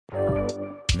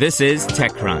This is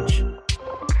TechCrunch.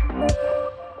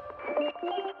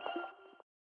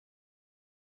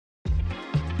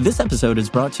 This episode is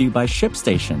brought to you by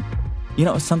ShipStation. You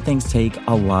know, some things take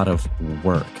a lot of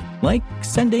work, like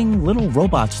sending little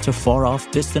robots to far-off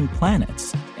distant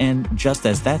planets. And just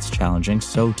as that's challenging,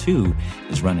 so too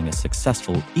is running a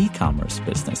successful e-commerce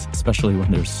business, especially when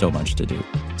there's so much to do.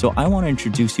 So I want to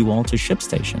introduce you all to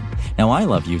ShipStation. Now, I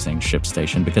love using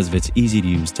ShipStation because of its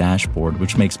easy-to-use dashboard,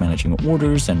 which makes managing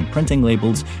orders and printing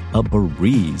labels a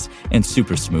breeze and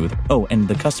super smooth. Oh, and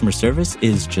the customer service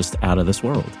is just out of this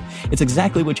world. It's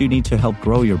exactly what you need to help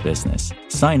grow your business.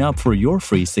 Sign up for your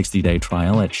free 60-day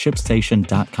trial at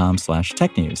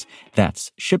shipstation.com/technews.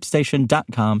 That's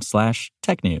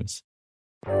shipstation.com/technews.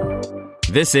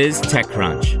 This is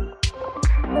TechCrunch.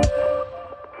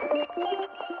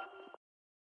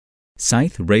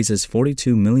 Scythe raises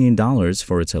 $42 million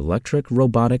for its electric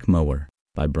robotic mower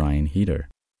by Brian Heater.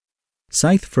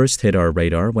 Scythe first hit our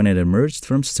radar when it emerged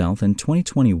from stealth in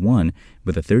 2021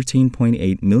 with a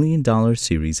 $13.8 million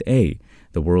Series A.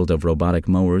 The world of robotic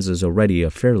mowers is already a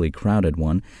fairly crowded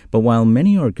one, but while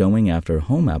many are going after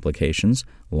home applications,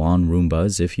 lawn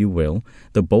Roombas if you will,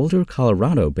 the Boulder,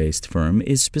 Colorado-based firm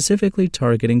is specifically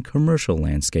targeting commercial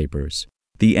landscapers.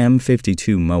 The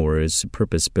M52 mower is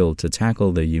purpose-built to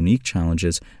tackle the unique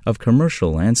challenges of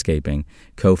commercial landscaping,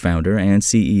 co-founder and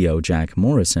CEO Jack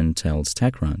Morrison tells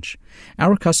TechCrunch.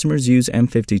 Our customers use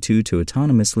M52 to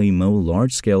autonomously mow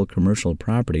large-scale commercial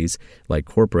properties like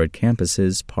corporate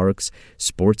campuses, parks,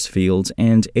 sports fields,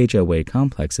 and HOA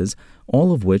complexes,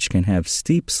 all of which can have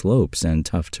steep slopes and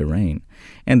tough terrain.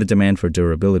 And the demand for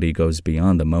durability goes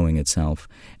beyond the mowing itself.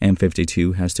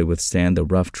 M52 has to withstand the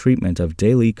rough treatment of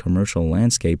daily commercial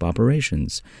landscape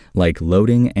operations, like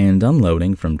loading and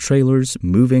unloading from trailers,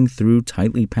 moving through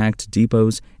tightly packed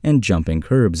depots, and jumping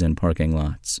curbs in parking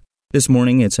lots. This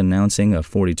morning, it's announcing a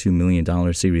 $42 million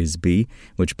Series B,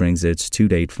 which brings its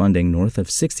to-date funding north of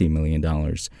 $60 million.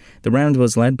 The round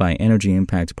was led by Energy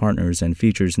Impact Partners and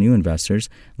features new investors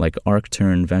like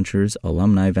ArcTurn Ventures,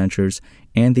 Alumni Ventures,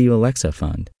 and the Alexa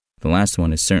Fund. The last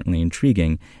one is certainly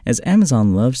intriguing, as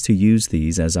Amazon loves to use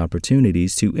these as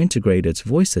opportunities to integrate its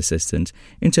voice assistant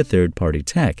into third-party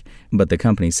tech, but the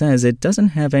company says it doesn't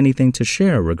have anything to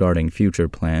share regarding future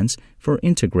plans for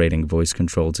integrating voice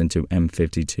controls into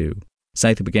M52.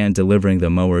 Scythe began delivering the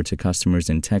mower to customers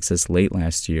in Texas late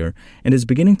last year and is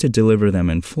beginning to deliver them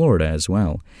in Florida as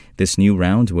well. This new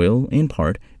round will, in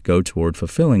part, go toward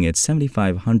fulfilling its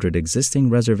 7,500 existing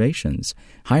reservations.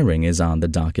 Hiring is on the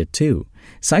docket, too.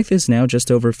 Scythe is now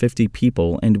just over 50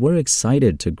 people, and we're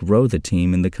excited to grow the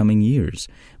team in the coming years.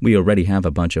 We already have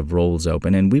a bunch of roles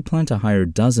open, and we plan to hire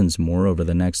dozens more over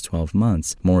the next 12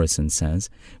 months, Morrison says.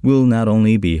 We'll not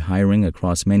only be hiring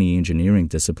across many engineering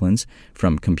disciplines,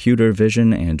 from computer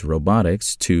vision and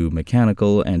robotics to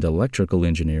mechanical and electrical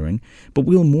engineering, but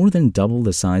we'll more than double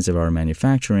the size of our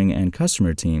manufacturing and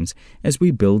customer teams as we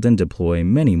build and deploy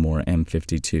many more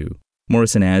M52.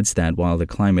 Morrison adds that while the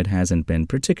climate hasn't been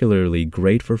particularly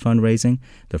great for fundraising,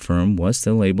 the firm was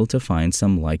still able to find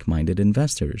some like-minded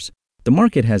investors. The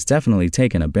market has definitely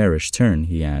taken a bearish turn,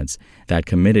 he adds, that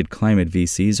committed climate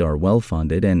VCs are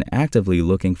well-funded and actively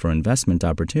looking for investment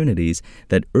opportunities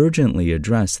that urgently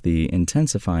address the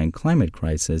intensifying climate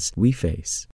crisis we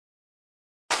face.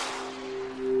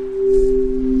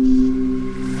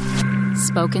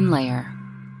 Spoken Layer.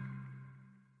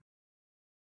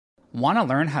 Want to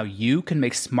learn how you can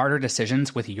make smarter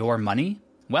decisions with your money?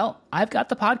 Well, I've got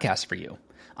the podcast for you.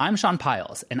 I'm Sean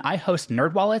Piles, and I host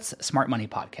NerdWallet's Smart Money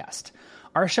Podcast.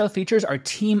 Our show features our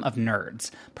team of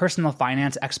nerds, personal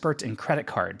finance experts in credit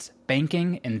cards,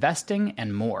 banking, investing,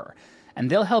 and more. And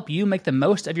they'll help you make the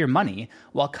most of your money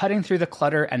while cutting through the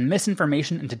clutter and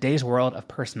misinformation in today's world of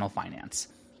personal finance.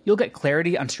 You'll get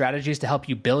clarity on strategies to help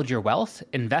you build your wealth,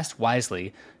 invest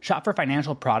wisely, shop for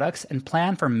financial products, and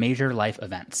plan for major life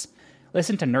events.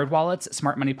 Listen to NerdWallet's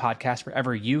Smart Money Podcast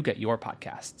wherever you get your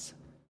podcasts.